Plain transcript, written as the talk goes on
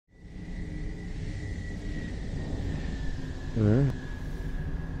Alright.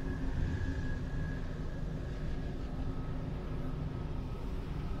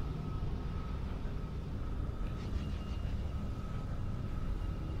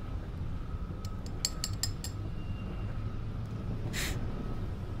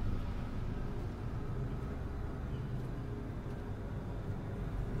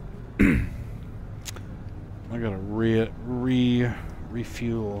 I gotta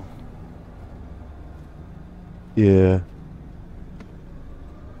refuel. Yeah.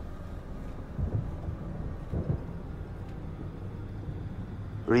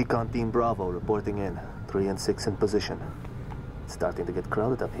 Recon Team Bravo reporting in. 3 and 6 in position. It's starting to get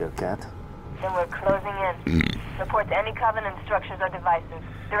crowded up here, Cat. Then we're closing in. Report to any Covenant structures or devices.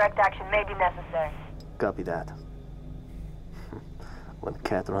 Direct action may be necessary. Copy that. When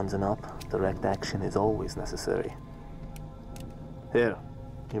Cat runs an op, direct action is always necessary. Here,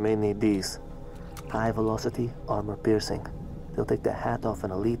 you may need these. High velocity, armor piercing. They'll take the hat off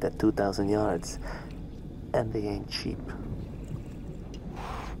an elite at 2,000 yards. And they ain't cheap.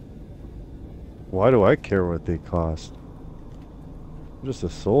 Why do I care what they cost? I'm just a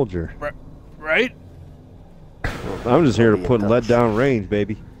soldier. Right? I'm just here to put lead down range,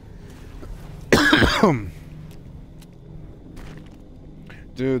 baby.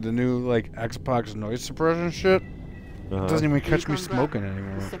 Dude, the new like Xbox noise suppression shit doesn't even catch me smoking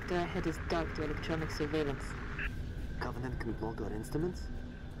anymore. The sector ahead is dark to electronic surveillance. Covenant can block our instruments?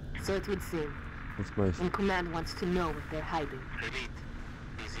 So it would seem. That's my... And Command wants to know what they're hiding.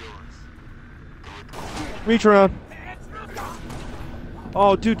 Reach around.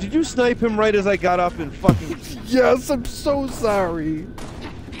 Oh, dude, did you snipe him right as I got up and fucking... Yes, I'm so sorry.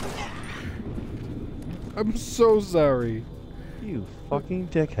 I'm so sorry. You fucking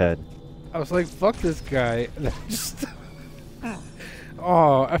dickhead. I was like, fuck this guy. And I just...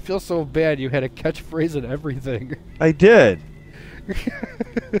 Oh, I feel so bad. You had a catchphrase and everything. I did.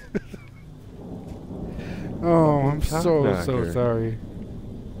 Oh, I'm so sorry.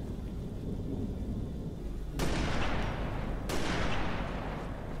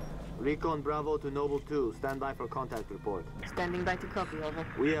 Recon Bravo to Noble 2. Stand by for contact report. Standing by to copy, over.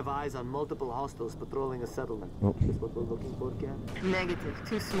 We have eyes on multiple hostiles patrolling a settlement. Oh. Is what we're looking for, Cat? Negative.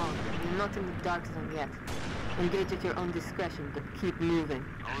 Too small. You're not in the dark zone yet. Engage at your own discretion, but keep moving.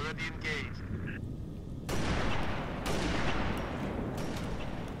 Already engaged.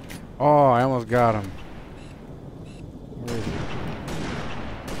 Oh, I almost got him. Where is he?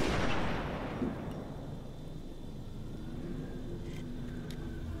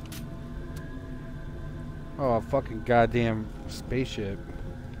 Oh, a fucking goddamn spaceship.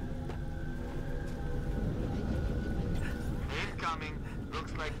 Incoming.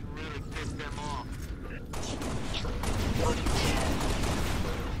 Looks like you really pissed them off.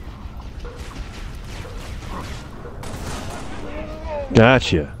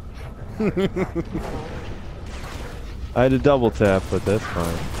 Gotcha. I had a double tap, but that's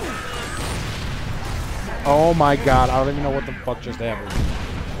fine. Oh my god, I don't even know what the fuck just happened.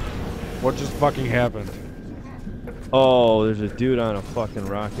 What just fucking happened? Oh, there's a dude on a fucking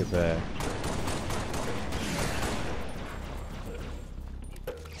rocket back.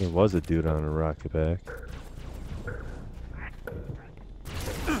 There was a dude on a rocket back.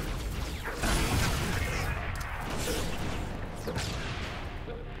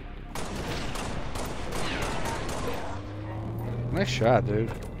 Nice shot, dude.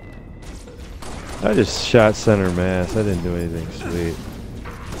 I just shot center mass. I didn't do anything sweet.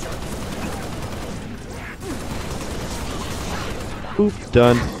 Boop,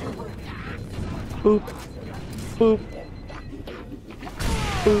 done. Boop. Boop.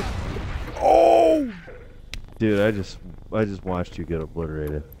 Boop. Oh! Dude, I just watched you get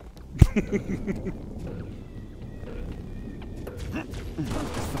obliterated. It's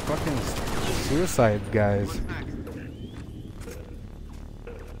the fucking suicide guys.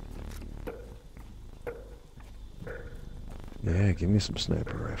 Yeah, give me some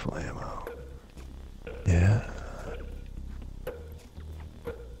sniper rifle ammo. Yeah.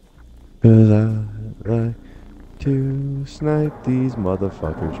 'Cause I like to snipe these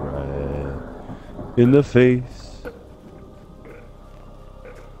motherfuckers right in the face.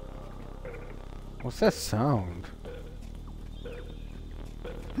 What's that sound?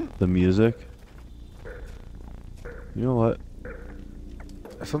 The music. You know what?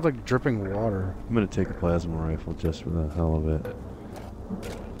 It sounds like dripping water. I'm gonna take a plasma rifle just for the hell of it.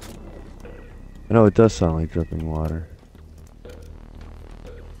 I know it does sound like dripping water.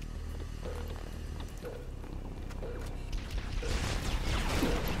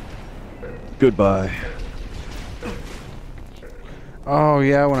 Goodbye. Oh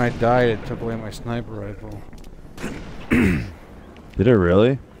yeah, when I died it took away my sniper rifle. Did it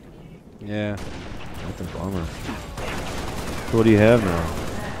really? Yeah. That's a bummer. So what do you have now?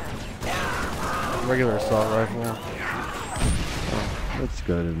 Regular assault rifle. That's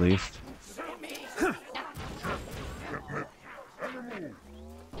good at least.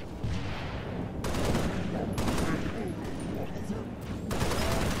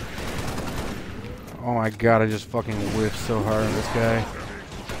 Oh my god, I just fucking whiffed so hard on this guy.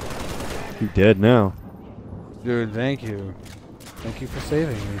 You're dead now. Dude, thank you. Thank you for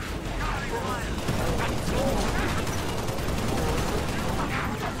saving me.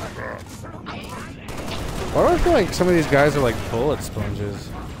 Why do I feel like some of these guys are like bullet sponges?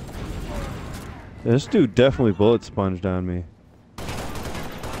 This dude definitely bullet sponged on me.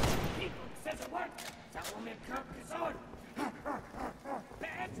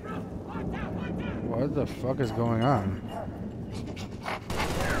 What the fuck is going on?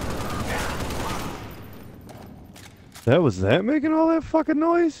 Was that making all that fucking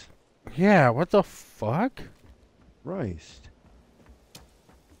noise? Yeah, what the fuck? Christ.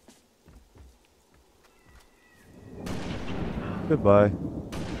 Goodbye.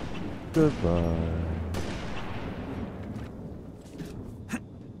 Goodbye.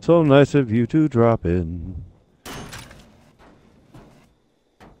 So nice of you to drop in.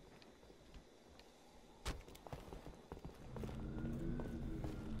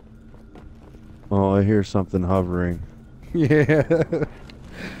 Oh, I hear something hovering. Yeah.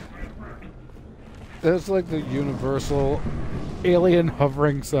 That's like the universal alien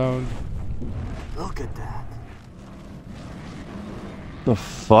hovering sound. Look at that. The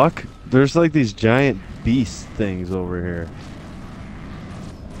fuck? There's like these giant beast things over here.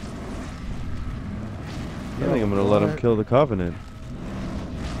 I think I'm gonna let him kill the Covenant.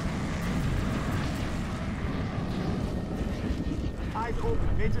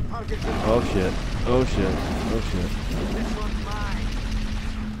 Oh shit. Oh shit. Oh shit.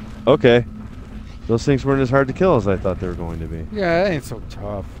 Okay. Those things weren't as hard to kill as I thought they were going to be. Yeah, that ain't so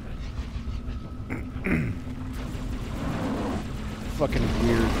tough. Fucking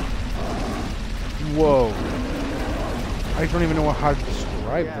weird. Whoa. I don't even know how to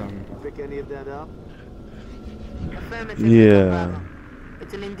describe them. Pick any of that up? Affirmative. Yeah.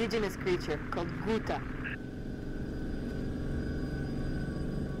 It's an indigenous creature called Guta.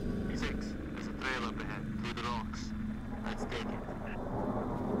 6. There's a trail up ahead, through the rocks. Let's take it.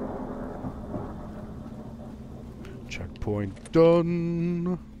 Checkpoint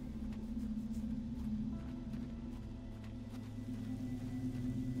done.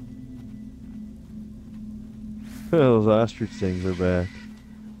 Those ostrich things are back.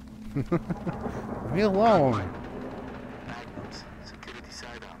 Leave me alone. Magnums, security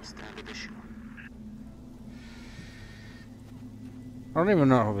sidearms, standard issue. I don't even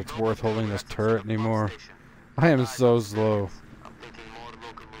know if it's worth holding this turret anymore. I am so slow. I'm thinking more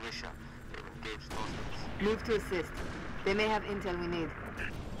local militia. They've engaged hostiles. Move to assist. They may have intel we need. Your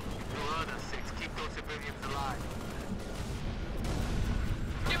order, 6. Keep those civilians alive.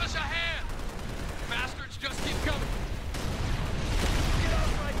 Give us a hand! Bastards just keep coming! Get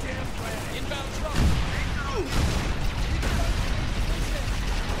off my damn planet! Inbound trouble!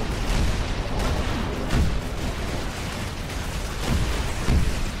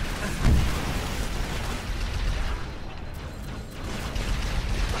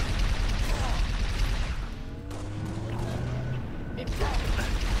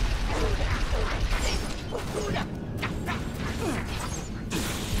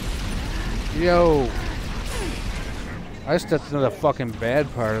 Yo. I stepped into the fucking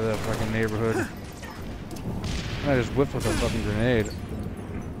bad part of that fucking neighborhood. I just whipped with a fucking grenade.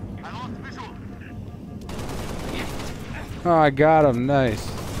 Oh, I got him. Nice.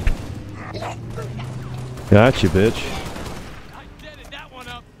 Gotcha, bitch. I deaded that one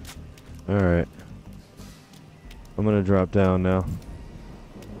up! Alright. I'm gonna drop down now.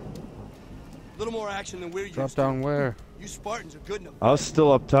 A little more action than we're used Drop to. down where? You Spartans are good enough. I was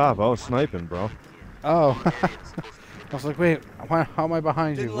still up top. I was sniping, bro. Oh. I was like, wait, how am I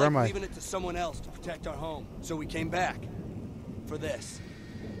behind you? Didn't Where like am I? leaving it to someone else to protect our home, so we came back. For this.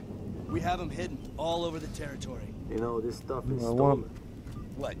 We have them hidden all over the territory. You know, this stuff is I want-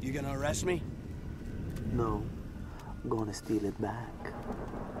 stolen. What, you gonna arrest me? No. I'm gonna steal it back.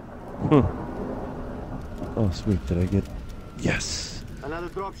 Huh. Oh, sweet. Did I get... Yes! Another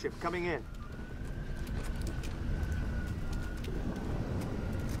dropship coming in.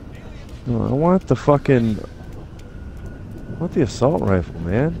 No, I want the fucking... I want the assault rifle,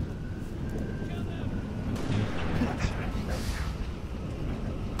 man.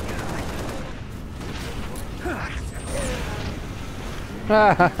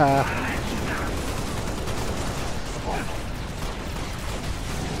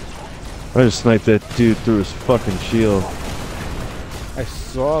 I just sniped that dude through his fucking shield. I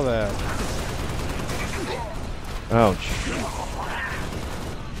saw that. Ouch.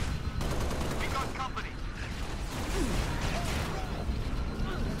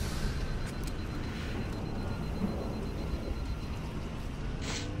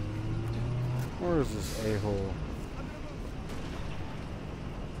 Where is this a-hole?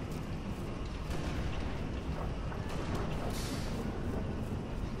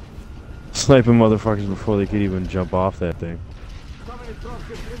 Sniping motherfuckers before they could even jump off that thing.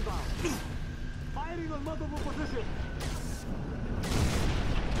 Firing on multiple positions.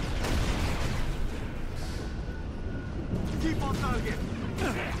 Keep on target.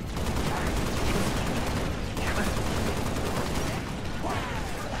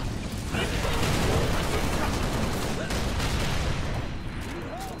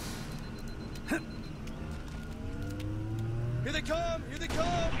 Here they come! Here they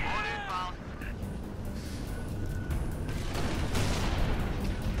come!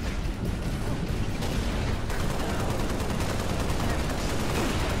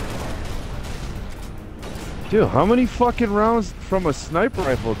 Dude, how many fucking rounds from a sniper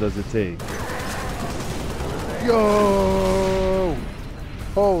rifle does it take? Yo!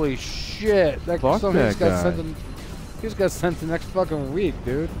 Holy shit! That Fuck somebody that just got guy. sent. He just got sent the next fucking week,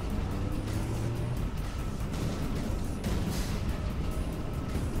 dude.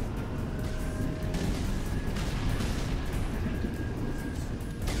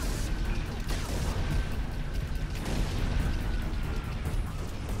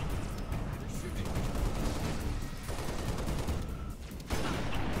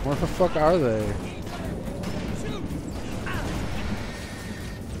 Where the fuck are they?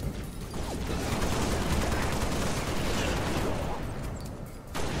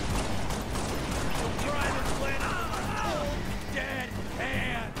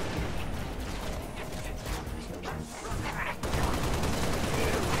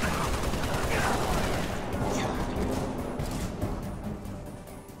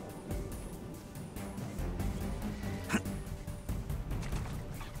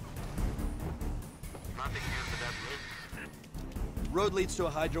 Road leads to a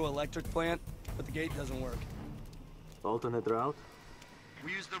hydroelectric plant, but the gate doesn't work. Alternate route?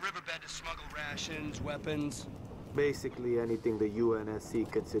 We use the riverbed to smuggle rations, weapons. Basically anything the UNSC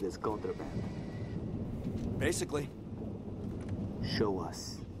considers contraband. Basically. Show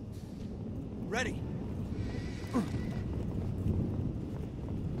us. Ready.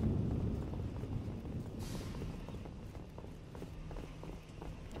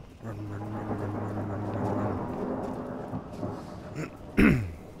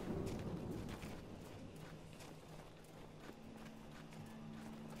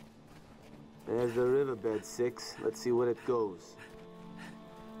 There's the riverbed, 6. Let's see where it goes.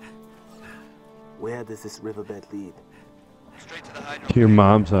 Where does this riverbed lead? Straight to the hydro. To your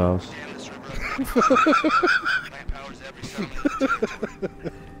mom's house. Dam this river up. Plant powers every settlement in the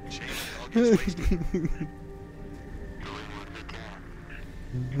territory. Shame it all gets wasted. Doing what we can.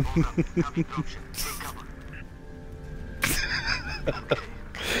 You hold up. Copy, Ghost. Take cover.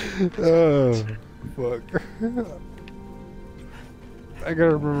 Oh, Fuck. I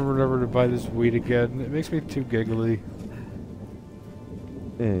gotta remember never to buy this weed again. It makes me too giggly.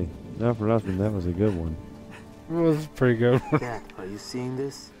 hey, not for nothing, that was a good one. It was pretty good. Cat, are you seeing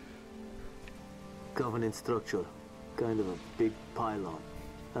this? Covenant structure. Kind of a big pylon.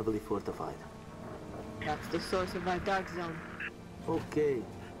 Heavily fortified. That's the source of our dark zone. Okay.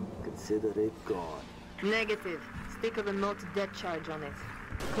 Consider it gone. Negative. Stick a remote death charge on it.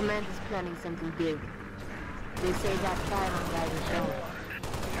 Command is planning something big. They say that pylon guy is gone.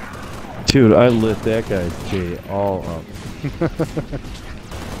 Dude, I lit that guy's J all up.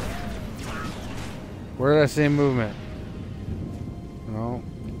 Where did I see movement? No.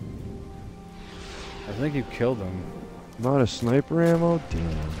 I think you killed him. Not a sniper ammo?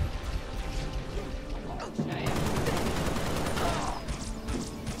 Damn.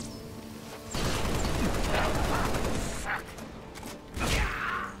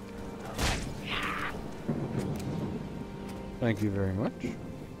 Thank you very much.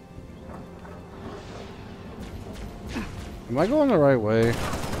 Am I going the right way?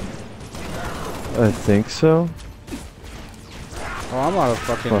 I think so. Oh, I'm out of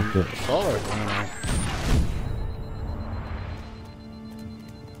fucking Fuck it. assault rifle ammo.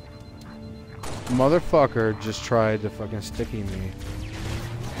 Motherfucker just tried to fucking sticky me.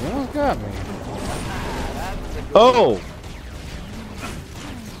 He almost got me. Oh!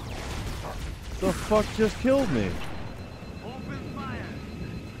 The fuck just killed me?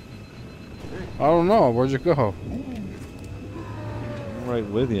 I don't know. Where'd you go? I'm right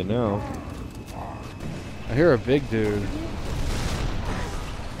with you now. I hear a big dude.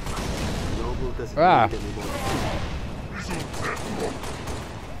 Noble doesn't Ah. need anymore.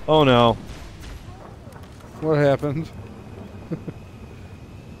 Oh no. What happened?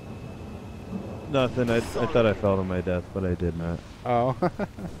 Nothing. I thought I fell to my death, but I did not. Oh.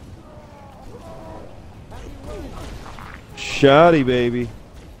 Shoddy, baby.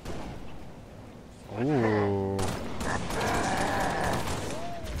 Ooh.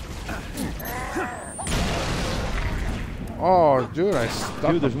 Oh, dude, I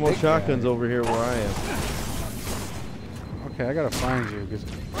stuck. Dude, there's a more big shotguns guy. over here where I am. Okay, I gotta find you.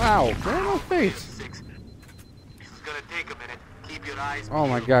 Wow, get out of my face. 6. This is gonna take a minute. Keep your eyes Oh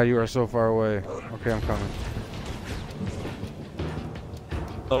my peeled. god, you are so far away. Okay, I'm coming.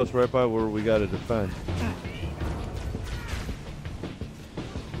 Oh, it's right by where we gotta defend.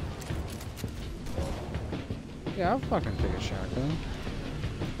 Yeah, I'll fucking take a shotgun.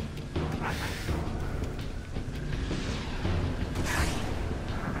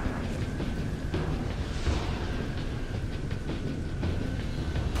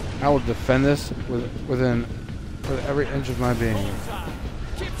 I will defend this with every inch of my being.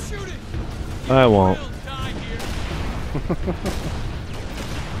 Keep shooting. I won't. We'll die here.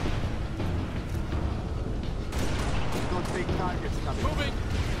 Got big targets coming. Moving.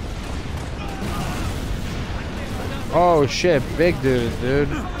 Oh shit, big dude.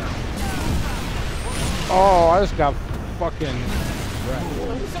 Oh, I just got fucking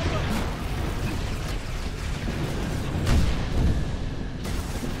wrecked.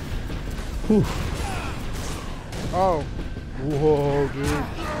 Oh. Whoa, dude.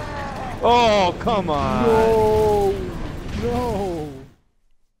 Oh, come on. No. No.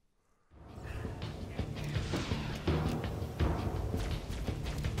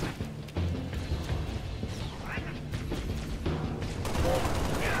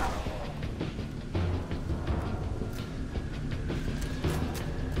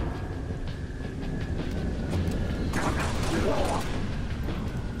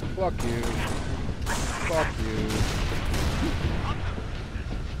 Fuck you. Fuck you.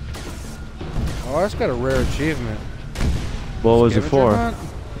 Oh, I just got a rare achievement. What was it Scavenger for? hunt?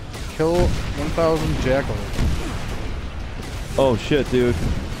 Kill 1,000 jackals. Oh shit, dude.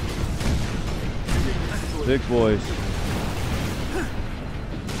 Big boys.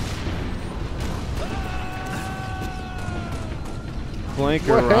 Flanker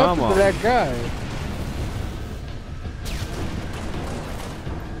What happened to Rama. that guy?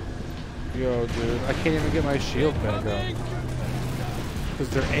 Yo, dude, I can't even get my shield back up. Because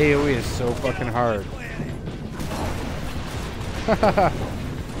their AoE is so fucking hard.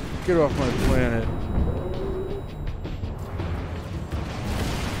 Get off my planet.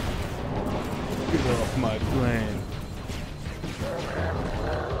 Get off my plane.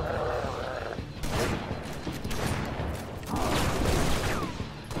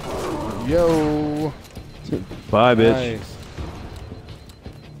 Yo. Bye, bitch. Nice.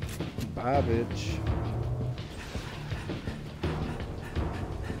 Bye, bitch.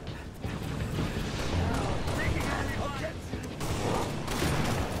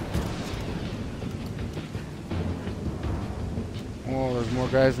 Oh, there's more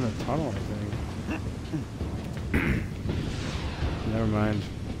guys in the tunnel, I think. Never mind.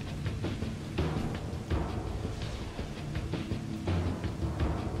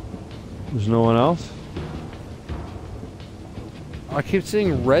 There's no one else? I keep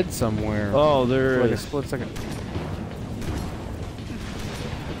seeing red somewhere. Oh, For there like a is. split second.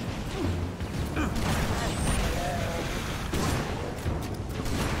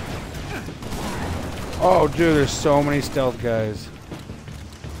 Oh, dude, there's so many stealth guys.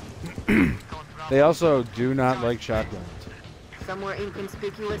 They also do not like shotguns. Somewhere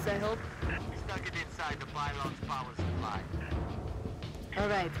inconspicuous, I hope? Stuck it inside the pylon's power supply.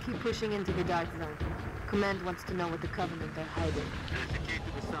 Alright, keep pushing into the dark zone. Command wants to know what the Covenant are hiding. There's a gate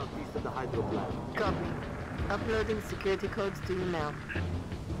to the southeast of the hydro plant. Copy. Uploading security codes to you now.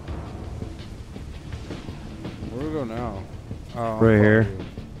 Where do we go now? Oh, Right here. fuck you.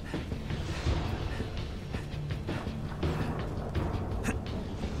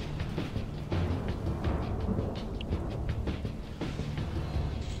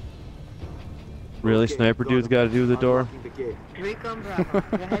 Really? Okay, Sniper dude's got to do the door? Unlocking the gate. Recon Bravo,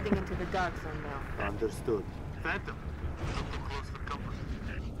 we're heading into the dark zone now. Understood. Phantom, look too close for comfort.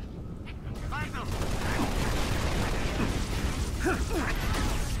 Phantom!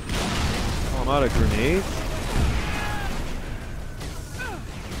 Oh, I'm out of grenades?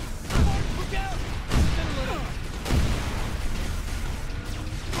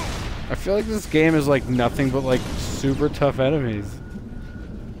 I feel like this game is like nothing but like super tough enemies.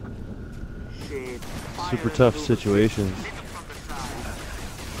 Shit. super tough situations.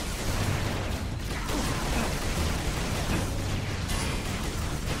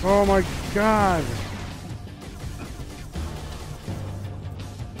 Oh my god!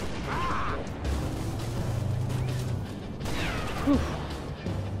 Whew.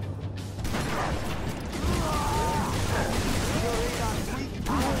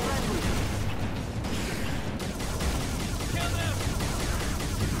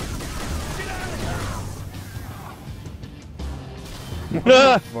 What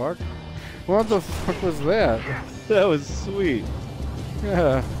the fuck? What the fuck was that? That was sweet.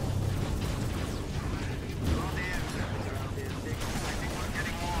 Yeah.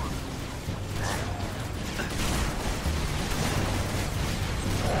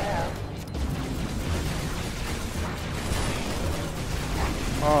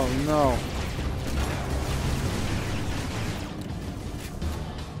 Oh no.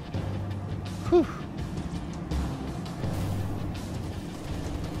 Whew.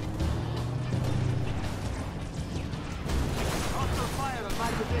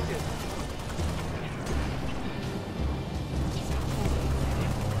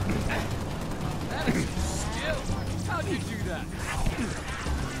 That is skill. How'd you do that?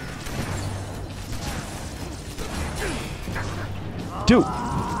 Dude!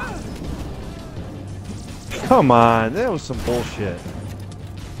 Come on, that was some bullshit.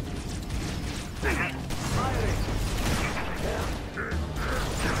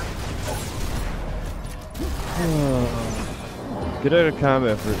 Get out of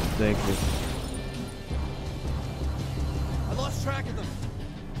combat first, thank you. I lost track of them.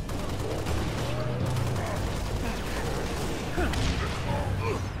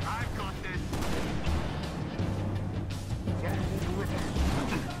 I've got this.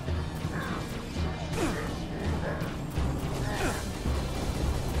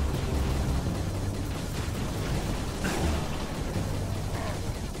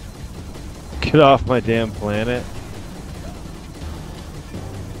 Get off my damn planet.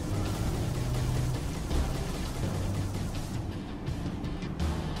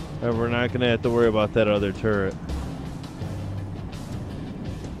 And we're not gonna have to worry about that other turret.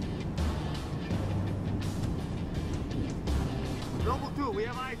 Noble 2, we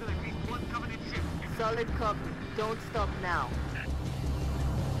have eyes on at least one Covenant ship. Solid copy. Don't stop now.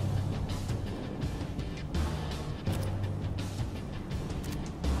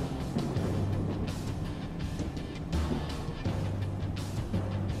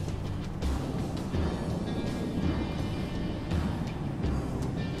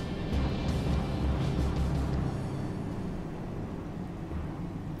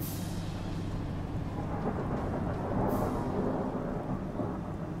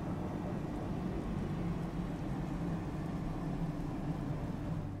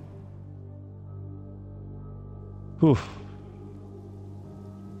 Oof.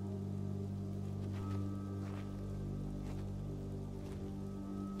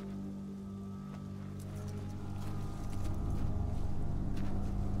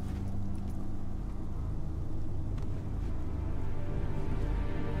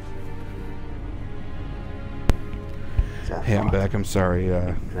 Hey, I'm back. I'm sorry.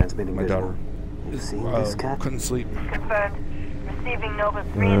 Transmitting My visual. daughter You seen this cat? couldn't sleep. Confirmed. Receiving Nova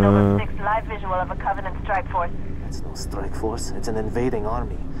 3 and Nova 6 live visual of a Covenant strike force. It's no strike force. It's an invading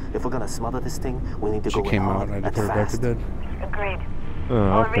army. If we're gonna smother this thing, we need to She go in came out hard and I had and to put her back to fast. bed. Agreed. Oh,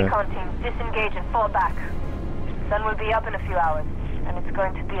 All okay. recon teams, disengage and fall back. Sun will be up in a few hours, and it's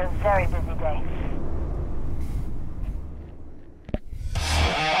going to be a very busy day.